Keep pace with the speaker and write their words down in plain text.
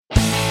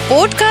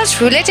podcast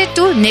related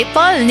to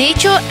Nepal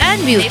nature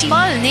and beauty.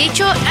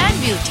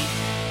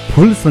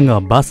 फूलसँग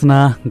बासना,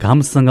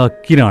 घामसँग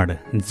किरण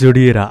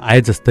जोडिएर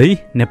आए जस्तै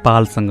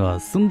नेपालसँग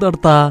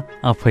सुन्दरता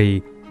आफै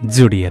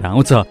जोडिएर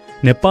आउँछ।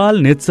 नेपाल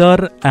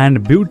नेचर एन्ड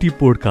ब्युटी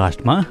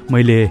पोडकास्टमा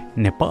मैले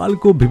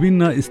नेपालको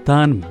विभिन्न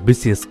स्थान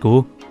विशेषको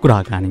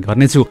कुराकानी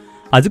गर्नेछु।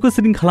 आजको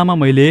श्रृङ्खलामा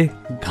मैले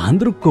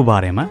घान्द्रुकको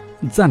बारेमा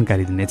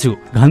जानकारी दिनेछु।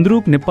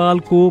 घान्द्रुक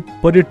नेपालको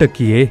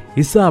पर्यटकीय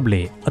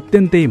हिसाबले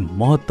अत्यन्तै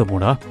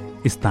महत्त्वपूर्ण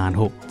स्थान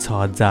हो।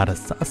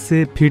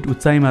 6700 फिट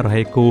उचाइमा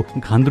रहेको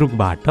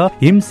घान्द्रुकबाट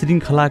हिम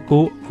श्रृङ्खलाको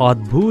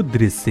अद्भुत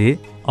दृश्य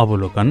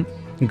अवलोकन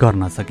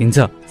गर्न सकिन्छ।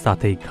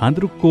 साथै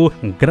घान्द्रुकको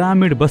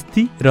ग्रामीण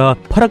बस्ती र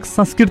फरक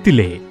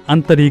संस्कृतिले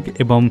आन्तरिक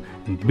एवं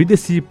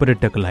विदेशी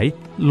पर्यटकलाई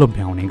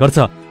लोभ्याउने गर्छ।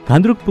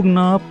 घान्द्रुक पुग्न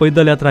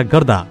पैदल यात्रा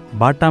गर्दा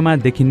बाटामा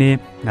देखिने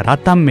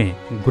राताम्य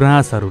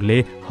गुराँसहरूले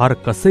हर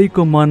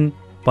कसैको मन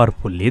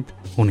प्रफुल्लित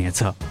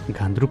हुनेछ।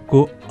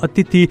 घान्द्रुकको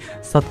अतिथि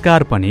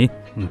सत्कार पनि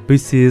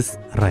विशेष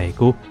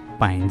रहेको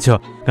पाइन्छ।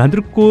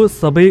 घान्द्रुकको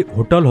सबै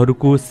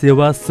होटलहरूको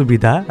सेवा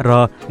सुविधा र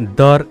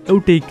दर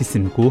एउटै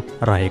किसिमको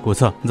रहेको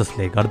छ,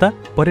 जसले गर्दा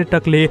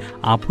पर्यटकले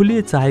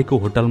आफूले चाहेको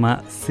होटलमा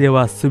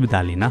सेवा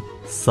सुविधा लिन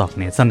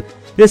सक्नेछन्।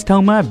 यस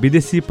ठाउँमा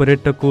विदेशी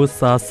पर्यटकको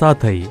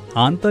साथसाथै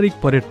आन्तरिक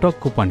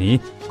पर्यटकको पनि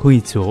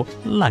घुइँचो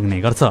लाग्ने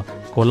गर्छ।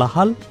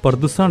 कोलाहल,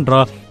 प्रदूषण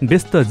र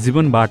व्यस्त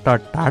जीवनबाट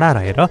टाढा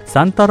रहेर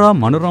शान्त र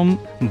मनोरम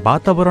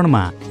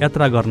वातावरणमा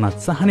यात्रा गर्न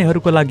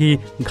चाहनेहरूको लागि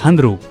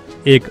घान्द्रुक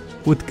एक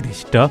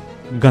उत्कृष्ट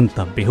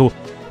गन्तव्य हो।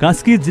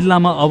 कास्की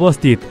जिल्लामा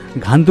अवस्थित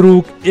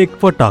घान्द्रुक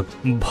एकपटक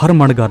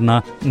भ्रमण गर्न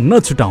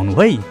नछुटाउनु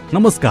है।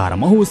 नमस्कार,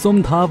 म हुँ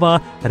सोम थापा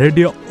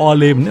रेडियो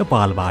अलिभ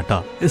नेपालबाट।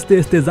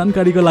 यस्तै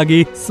जानकारीको लागि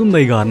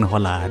सुन्दै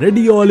गर्नुहोला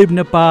रेडियो अलिभ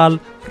नेपाल।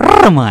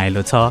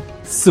 रमाइलो छ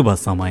शुभ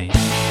समय।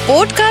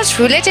 Podcast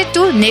related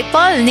to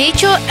Nepal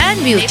nature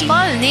and beauty.